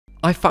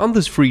I found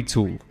this free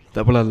tool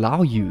that will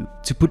allow you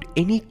to put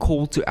any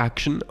call to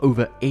action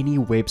over any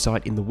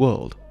website in the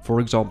world. For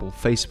example,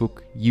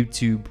 Facebook,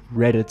 YouTube,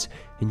 Reddit,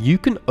 and you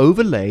can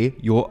overlay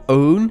your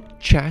own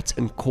chat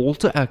and call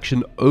to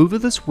action over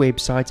this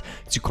website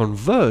to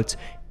convert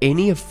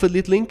any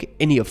affiliate link,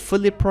 any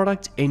affiliate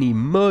product, any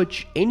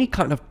merch, any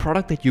kind of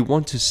product that you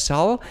want to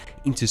sell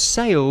into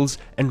sales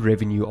and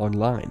revenue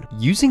online.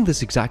 Using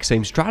this exact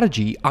same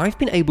strategy, I've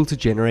been able to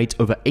generate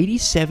over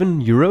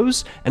 87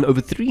 euros and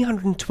over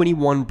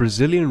 321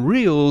 Brazilian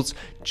reals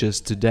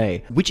just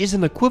today, which is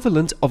an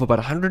equivalent of about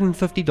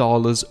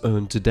 $150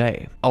 earned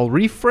today. I'll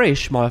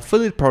refresh my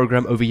affiliate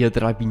program over here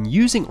that I've been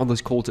using on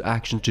this call to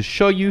action to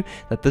show you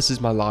that this is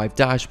my live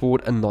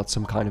dashboard and not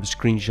some kind of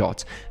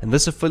screenshot. And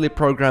this affiliate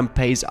program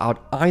pays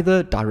out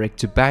either direct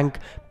to bank,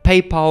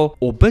 PayPal,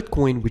 or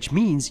Bitcoin, which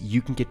means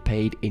you can get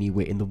paid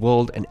anywhere in the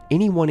world and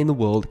anyone in the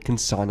world can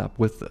sign up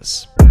with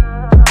this.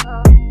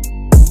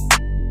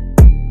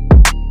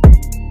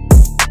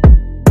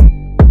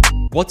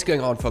 What's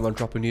going on, fellow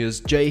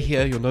entrepreneurs? Jay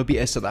here, your no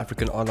BS South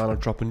African online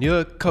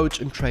entrepreneur,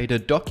 coach and trader,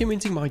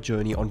 documenting my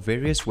journey on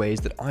various ways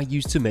that I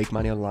use to make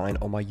money online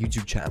on my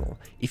YouTube channel.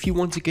 If you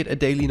want to get a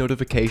daily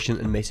notification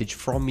and message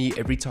from me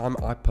every time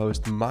I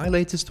post my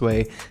latest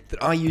way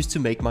that I use to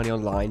make money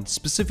online,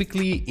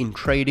 specifically in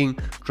trading,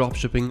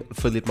 dropshipping,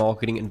 affiliate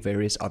marketing, and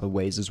various other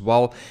ways as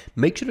well,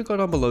 make sure to go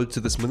down below to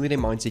this Millionaire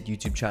Mindset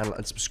YouTube channel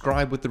and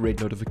subscribe with the red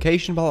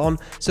notification bell on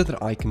so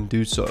that I can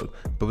do so.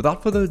 But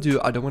without further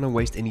ado, I don't want to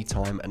waste any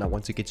time and I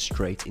want to get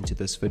straight into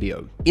this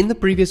video. In the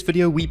previous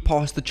video, we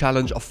passed the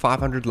challenge of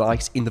 500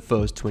 likes in the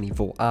first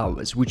 24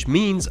 hours, which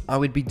means I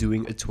would be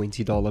doing a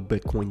 $20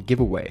 Bitcoin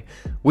giveaway,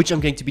 which I'm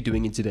going to be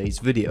doing in today's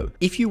video.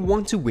 If you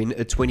want to win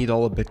a $20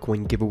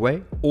 Bitcoin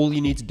giveaway, all you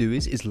need to do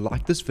is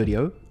like this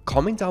video,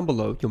 comment down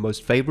below your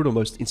most favorite or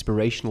most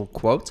inspirational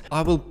quote.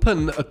 I will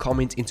pin a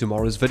comment in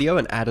tomorrow's video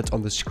and add it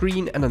on the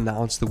screen and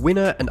announce the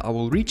winner, and I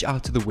will reach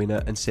out to the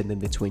winner and send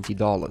them the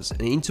 $20.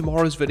 And in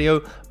tomorrow's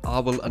video, I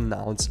will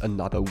announce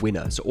another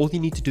winner. So all you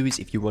need to do is,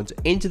 if you want to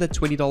enter that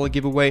 $20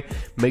 giveaway,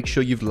 make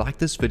sure you've liked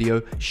this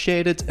video,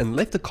 shared it, and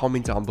left a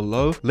comment down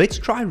below. Let's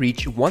try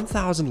reach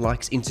 1,000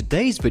 likes in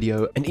today's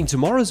video, and in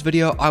tomorrow's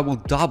video, I will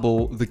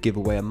double the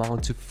giveaway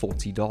amount to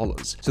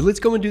 $40. So let's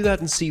go and do that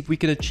and see if we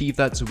can achieve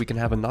that so we can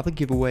have another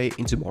giveaway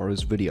in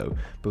tomorrow's video.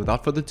 But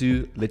without further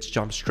ado, let's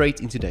jump straight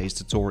into today's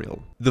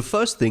tutorial. The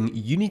first thing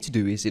you need to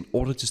do is, in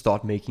order to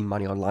start making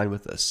money online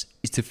with this,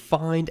 is to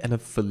find an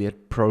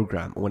affiliate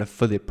program or an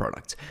affiliate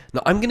product.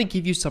 Now, I'm going to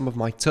give you some of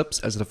my tips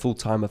as a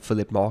full-time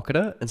affiliate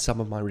marketer and some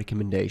of my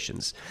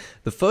recommendations.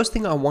 The first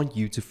thing I want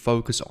you to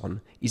focus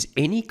on is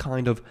any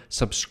kind of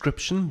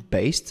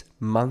subscription-based,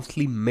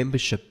 monthly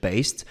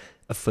membership-based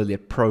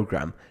affiliate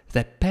program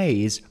that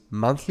pays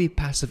monthly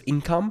passive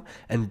income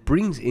and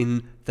brings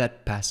in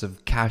that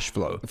passive cash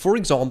flow. For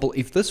example,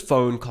 if this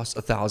phone costs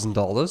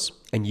 $1,000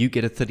 and you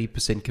get a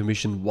 30%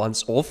 commission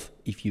once off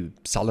if you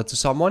sell it to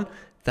someone,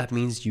 that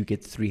means you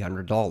get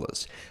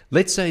 $300.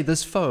 Let's say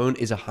this phone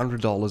is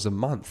 $100 a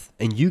month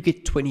and you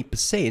get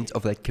 20%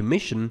 of that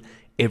commission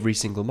every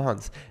single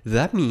month.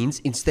 That means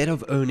instead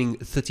of earning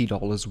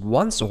 $30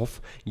 once off,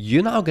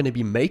 you're now going to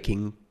be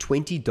making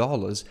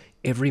 $20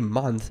 every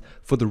month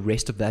for the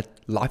rest of that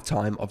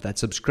lifetime of that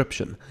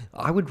subscription.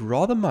 I would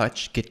rather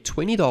much get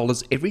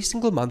 $20 every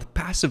single month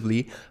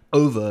passively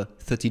over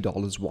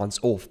 $30 once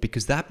off,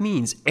 because that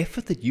means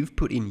effort that you've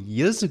put in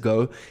years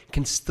ago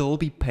can still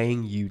be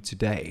paying you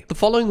today. The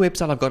following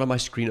website I've got on my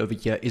screen over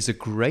here is a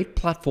great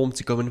platform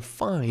to go and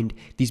find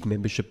these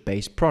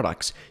membership-based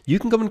products. You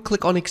can go and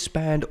click on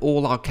expand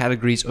all our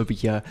categories over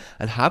here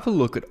and have a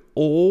look at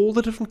all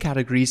the different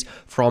categories,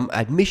 from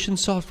admission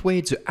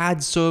software to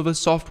ad server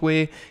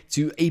software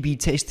to A/B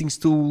testing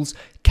tools,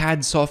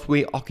 CAD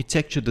software,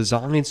 architecture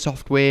design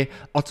software,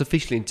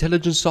 artificial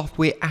intelligence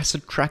software,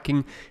 asset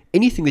tracking,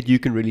 anything that you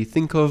can really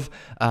think of,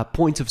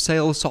 point of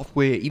sale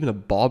software, even a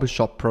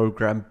barbershop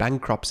program,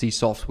 bankruptcy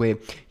software.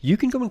 You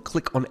can go and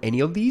click on any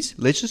of these.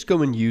 Let's just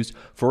go and use,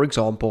 for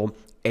example,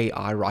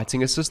 AI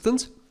writing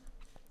assistant.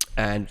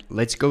 And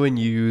let's go and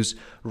use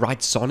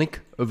WriteSonic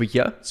over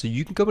here. So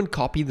you can go and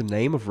copy the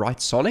name of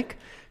WriteSonic,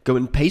 go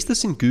and paste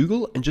this in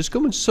Google and just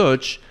go and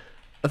search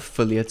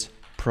affiliate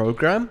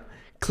program.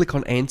 Click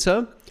on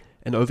enter,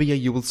 and over here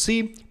you will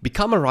see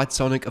become a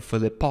WriteSonic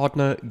affiliate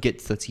partner, get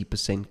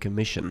 30%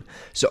 commission.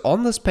 So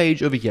on this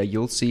page over here,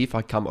 you'll see, if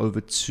I come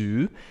over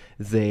to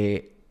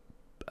the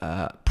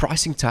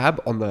pricing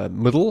tab on the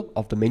middle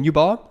of the menu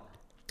bar,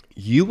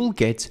 you will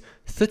get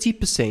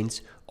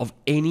 30% of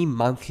any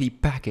monthly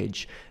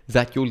package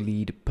that your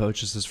lead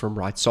purchases from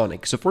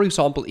WriteSonic. So for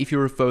example, if you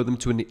refer them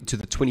to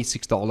the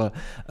 $26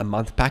 a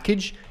month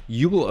package,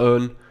 you will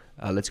earn,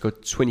 let's go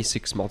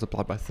 26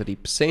 multiplied by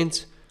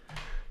 30%,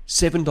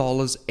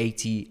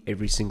 $7.80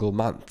 every single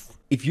month.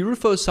 If you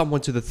refer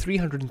someone to the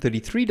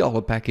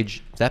 $333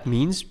 package, that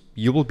means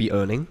you will be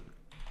earning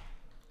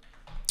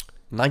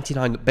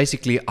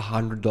basically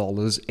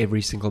 $100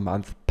 every single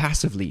month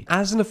passively.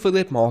 As an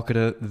affiliate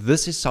marketer,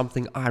 this is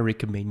something I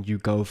recommend you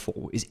go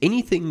for, is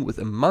anything with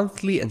a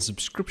monthly and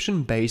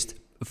subscription based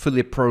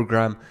affiliate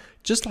program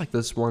just like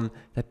this one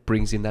that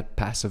brings in that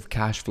passive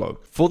cash flow.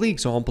 For the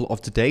example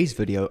of today's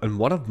video and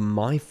one of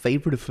my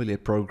favorite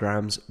affiliate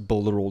programs,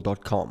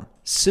 builderall.com,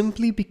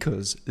 simply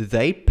because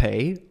they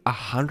pay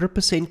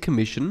 100%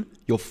 commission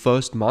your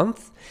first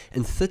month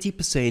and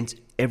 30%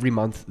 every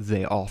month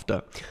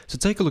thereafter. So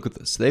take a look at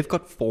this. They've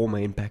got 4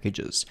 main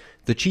packages: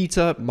 the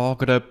Cheetah,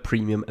 Marketer,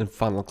 Premium, and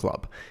Funnel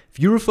Club. If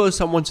you refer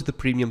someone to the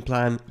Premium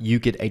plan, you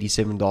get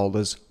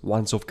 $87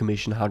 once off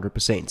commission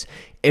 100%.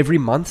 Every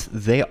month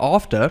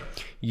thereafter,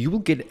 you will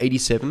get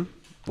 87,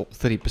 well,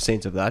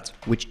 30% of that,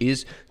 which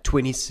is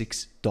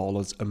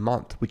 $26 a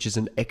month, which is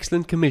an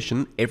excellent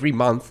commission every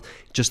month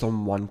just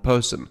on one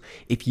person.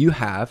 If you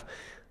have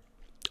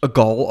a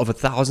goal of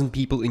 1,000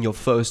 people in your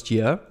first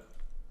year,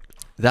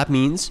 that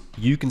means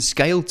you can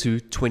scale to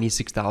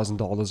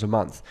 $26,000 a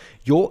month.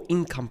 Your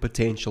income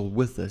potential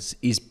with this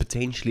is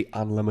potentially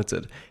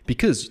unlimited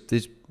because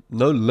there's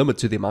no limit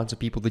to the amount of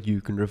people that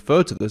you can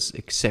refer to this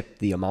except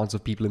the amount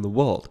of people in the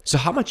world. So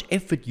how much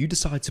effort you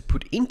decide to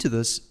put into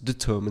this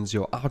determines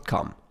your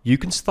outcome. You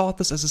can start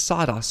this as a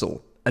side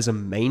hustle, as a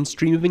main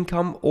stream of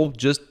income, or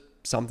just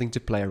something to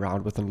play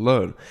around with and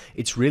learn.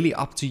 It's really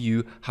up to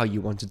you how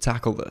you want to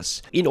tackle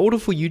this. In order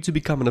for you to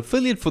become an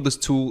affiliate for this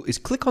tool, is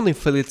click on the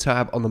affiliate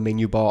tab on the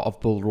menu bar of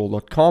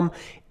builderall.com.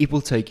 It will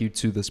take you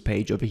to this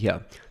page over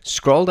here.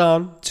 Scroll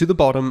down to the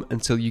bottom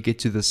until you get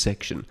to this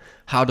section.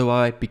 How do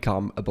I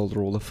become a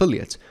Builderall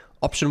affiliate?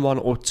 Option 1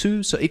 or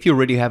 2. So if you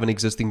already have an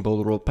existing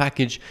Builderall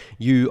package,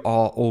 you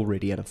are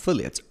already an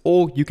affiliate,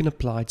 or you can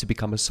apply to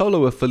become a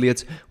solo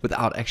affiliate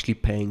without actually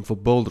paying for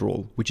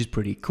Builderall, which is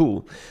pretty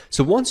cool.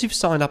 So once you've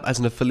signed up as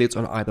an affiliate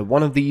on either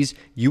one of these,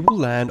 you will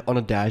land on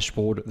a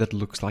dashboard that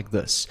looks like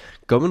this.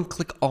 Go and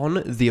click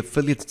on the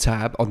affiliate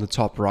tab on the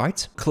top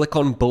right. Click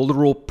on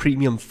Builderall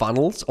Premium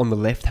Funnels on the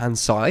left hand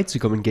side to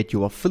go and get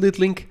your affiliate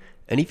link.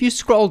 And if you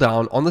scroll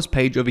down on this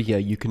page over here,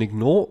 you can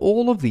ignore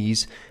all of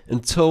these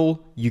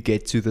until you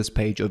get to this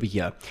page over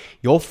here.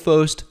 Your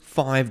first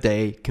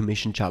 5-day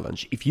commission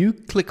challenge. If you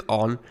click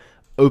on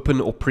open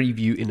or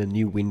preview in a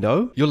new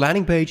window, your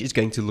landing page is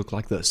going to look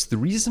like this. The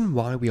reason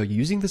why we are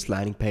using this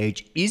landing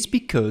page is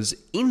because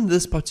in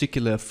this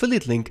particular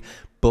affiliate link,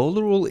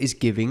 Builderall is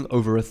giving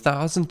over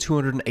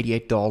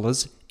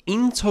 $1,288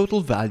 in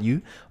total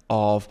value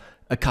of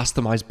a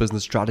customized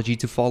business strategy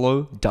to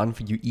follow, done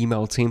for you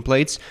email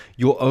templates,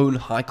 your own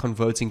high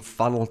converting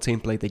funnel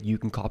template that you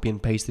can copy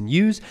and paste and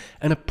use,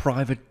 and a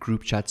private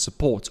group chat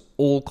support,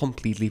 all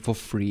completely for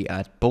free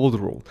at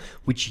Builderall,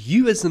 which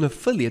you as an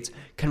affiliate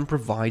can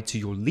provide to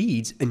your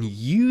leads and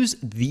use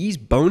these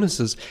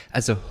bonuses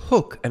as a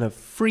hook and a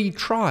free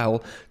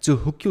trial to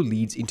hook your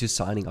leads into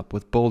signing up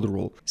with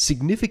Builderall,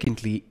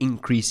 significantly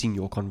increasing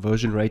your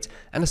conversion rate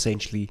and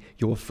essentially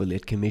your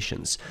affiliate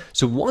commissions.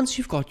 So once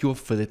you've got your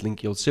affiliate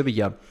link, you'll see over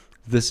here,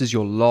 this is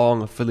your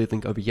long affiliate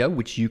link over here,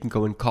 which you can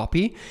go and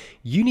copy.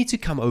 You need to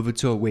come over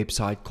to a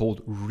website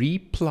called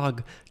replug.io.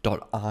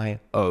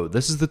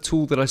 This is the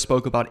tool that I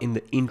spoke about in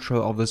the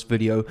intro of this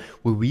video,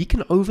 where we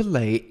can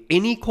overlay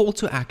any call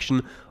to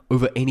action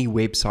over any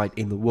website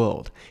in the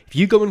world. If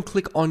you go and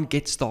click on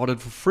get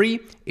started for free,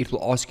 it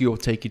will ask you or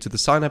take you to the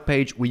sign up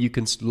page where you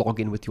can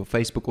log in with your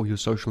Facebook or your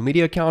social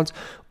media account,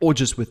 or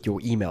just with your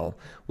email.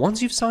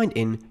 Once you've signed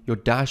in, your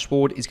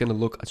dashboard is going to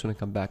look, I just want to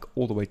come back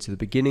all the way to the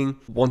beginning.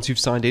 Once you've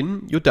signed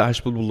in, your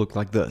dashboard will look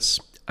like this.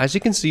 As you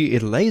can see,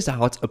 it lays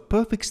out a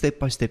perfect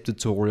step-by-step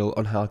tutorial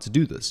on how to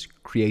do this.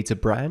 Create a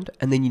brand,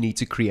 and then you need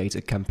to create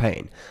a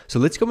campaign. So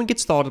let's go and get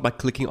started by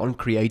clicking on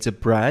create a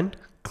brand.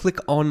 Click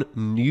on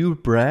new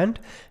brand,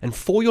 and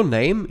for your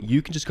name,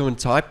 you can just go and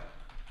type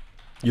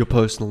your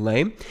personal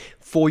name.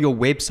 For your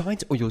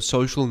website or your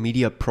social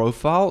media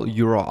profile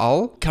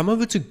URL, come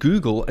over to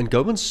Google and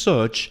go and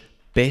search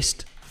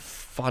best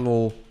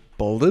funnel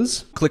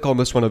builders. Click on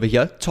this one over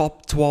here,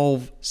 top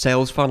 12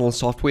 sales funnel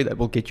software that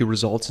will get you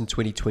results in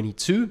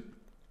 2022.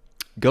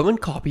 Go and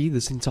copy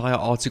this entire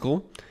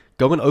article.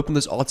 Go and open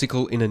this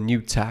article in a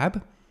new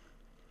tab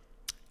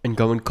and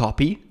go and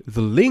copy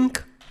the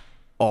link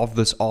of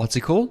this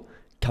article.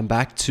 Come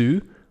back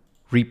to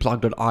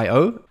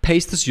replug.io,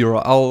 paste this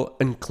URL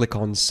and click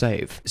on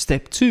save.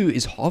 Step 2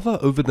 is hover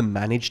over the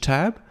manage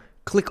tab,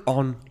 click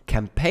on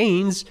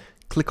campaigns,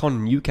 click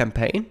on new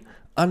campaign.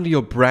 Under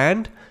your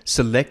brand,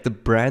 select the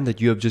brand that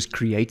you have just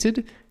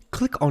created,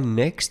 click on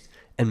next,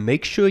 and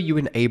make sure you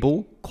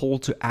enable call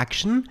to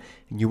action.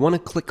 And you want to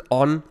click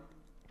on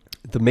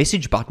the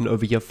message button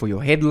over here for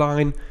your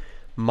headline,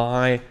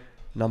 my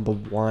number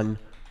 1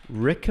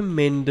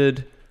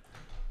 recommended,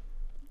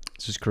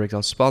 this is correct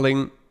our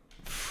spelling,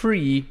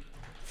 free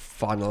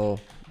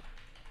funnel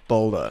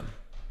builder.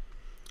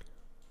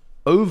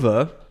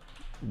 Over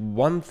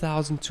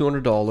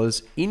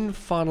 $1,200 in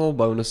funnel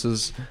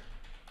bonuses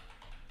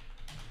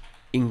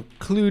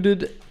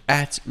included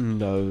at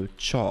no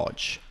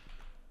charge.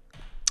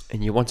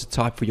 And you want to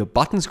type for your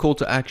buttons call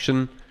to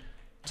action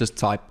just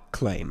type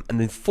claim. And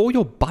then for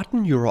your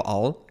button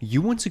URL,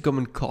 you want to go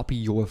and copy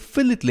your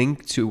affiliate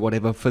link to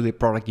whatever affiliate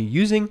product you're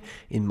using,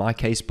 in my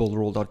case,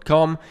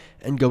 builderall.com,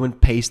 and go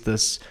and paste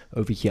this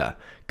over here.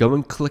 Go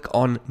and click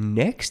on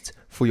next.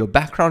 For your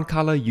background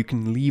color, you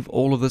can leave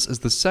all of this as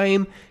the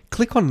same.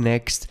 Click on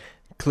next,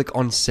 click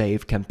on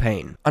save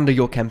campaign. Under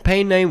your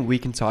campaign name, we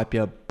can type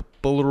here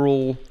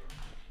Builderall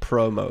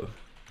promo.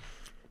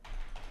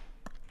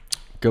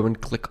 Go and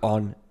click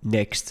on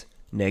next,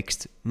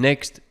 next,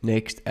 next,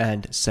 next,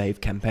 and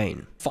save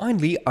campaign.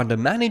 Finally, under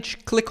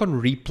manage, click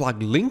on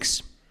replug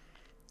links.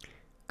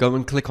 Go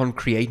and click on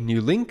create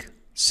new link.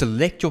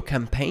 Select your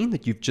campaign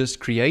that you've just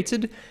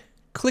created.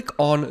 Click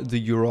on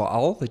the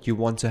URL that you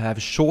want to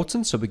have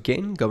shortened. So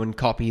again, go and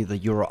copy the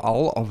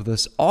URL of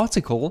this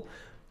article.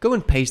 Go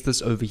and paste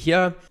this over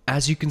here.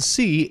 As you can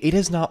see, it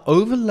has now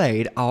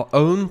overlaid our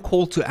own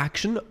call to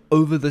action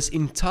over this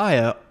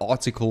entire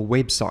article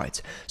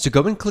website. So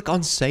go and click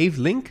on save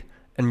link,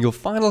 and your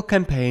final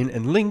campaign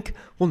and link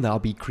will now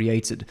be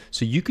created.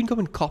 So you can go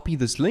and copy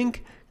this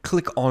link,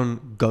 click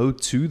on go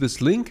to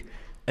this link,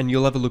 and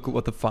you'll have a look at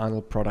what the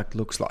final product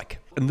looks like.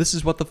 And this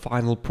is what the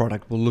final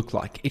product will look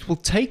like. It will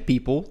take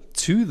people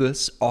to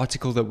this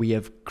article that we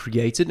have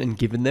created and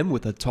given them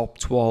with the top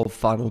 12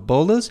 funnel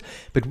builders.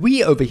 But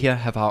we over here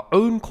have our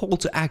own call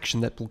to action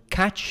that will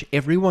catch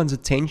everyone's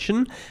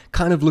attention.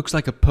 Kind of looks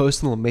like a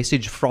personal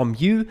message from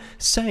you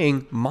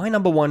saying, my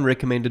number one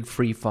recommended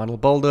free funnel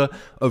builder,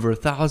 over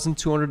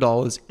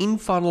 $1,200 in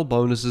funnel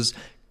bonuses,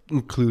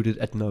 included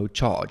at no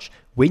charge.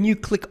 When you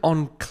click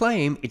on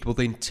claim, it will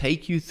then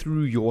take you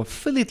through your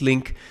affiliate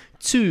link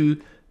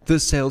to the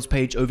sales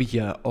page over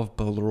here of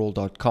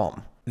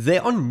builderall.com.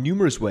 There are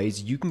numerous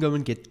ways you can go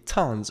and get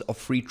tons of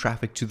free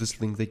traffic to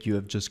this link that you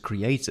have just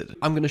created.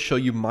 I'm going to show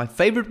you my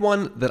favorite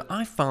one that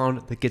I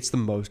found that gets the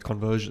most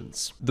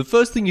conversions. The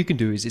first thing you can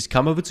do is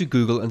come over to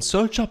Google and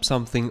search up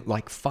something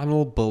like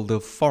funnel builder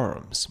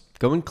forums.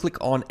 Go and click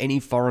on any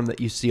forum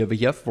that you see over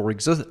here. For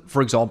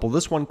example,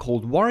 this one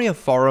called Warrior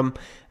Forum,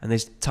 and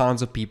there's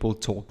tons of people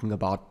talking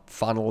about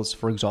funnels.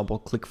 For example,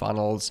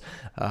 ClickFunnels,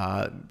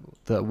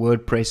 the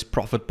WordPress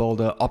Profit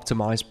Builder,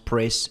 Optimize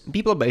Press.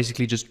 People are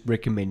basically just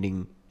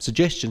recommending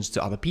suggestions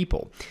to other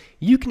people.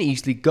 You can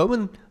easily go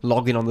and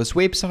log in on this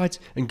website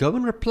and go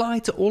and reply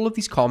to all of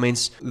these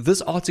comments.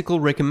 This article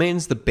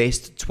recommends the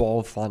best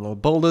 12 funnel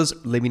builders.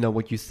 Let me know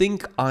what you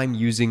think. I'm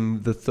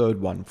using the third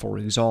one, for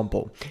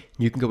example.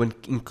 You can go and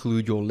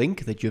include your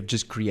link that you have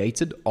just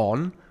created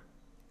on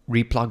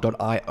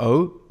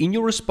replug.io in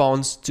your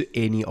response to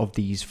any of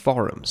these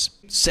forums.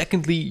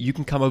 Secondly, you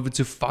can come over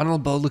to funnel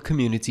builder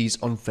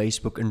communities on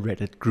Facebook and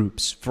Reddit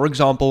groups. For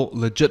example,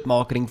 legit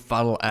marketing,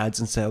 funnel ads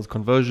and sales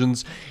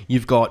conversions.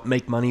 You've got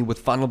make money with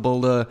funnel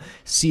builder,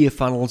 CF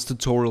funnels,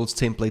 tutorials,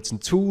 templates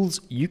and tools.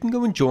 You can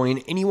go and join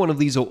any one of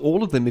these or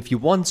all of them if you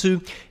want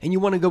to, and you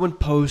want to go and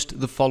post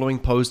the following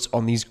posts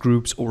on these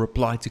groups or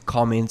reply to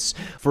comments.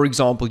 For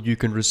example, you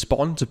can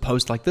respond to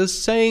posts like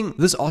this saying,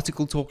 this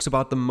article talks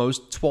about the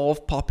most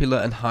 12 popular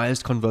and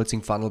highest converting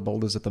funnel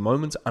builders at the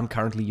moment. I'm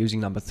currently using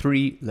number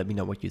 3. Let me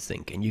know what you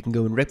think. And you can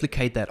go and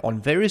replicate that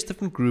on various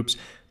different groups,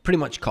 pretty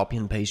much copy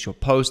and paste your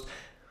post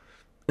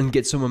and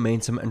get some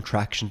momentum and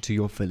traction to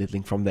your affiliate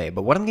link from there.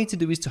 But what I'm going to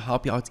do is to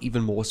help you out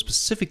even more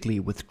specifically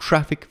with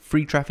traffic,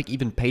 free traffic,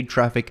 even paid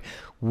traffic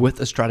with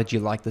a strategy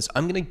like this.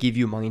 I'm going to give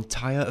you my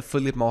entire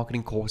affiliate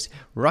marketing course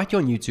right here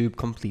on YouTube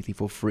completely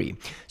for free.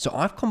 So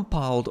I've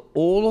compiled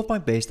all of my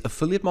best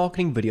affiliate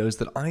marketing videos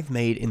that I've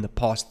made in the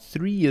past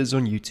 3 years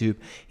on YouTube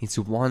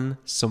into one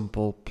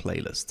simple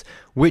playlist,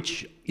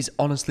 which is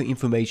honestly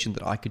information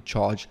that I could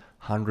charge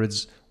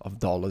hundreds of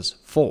dollars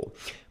for.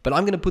 But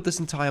I'm going to put this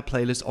entire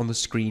playlist on the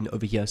screen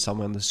over here,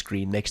 somewhere on the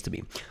screen next to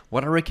me.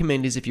 What I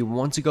recommend is if you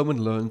want to go and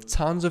learn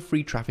tons of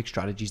free traffic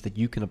strategies that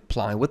you can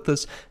apply with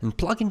this and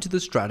plug into the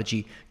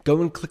strategy,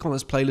 go and click on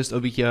this playlist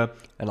over here,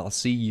 and I'll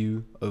see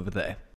you over there.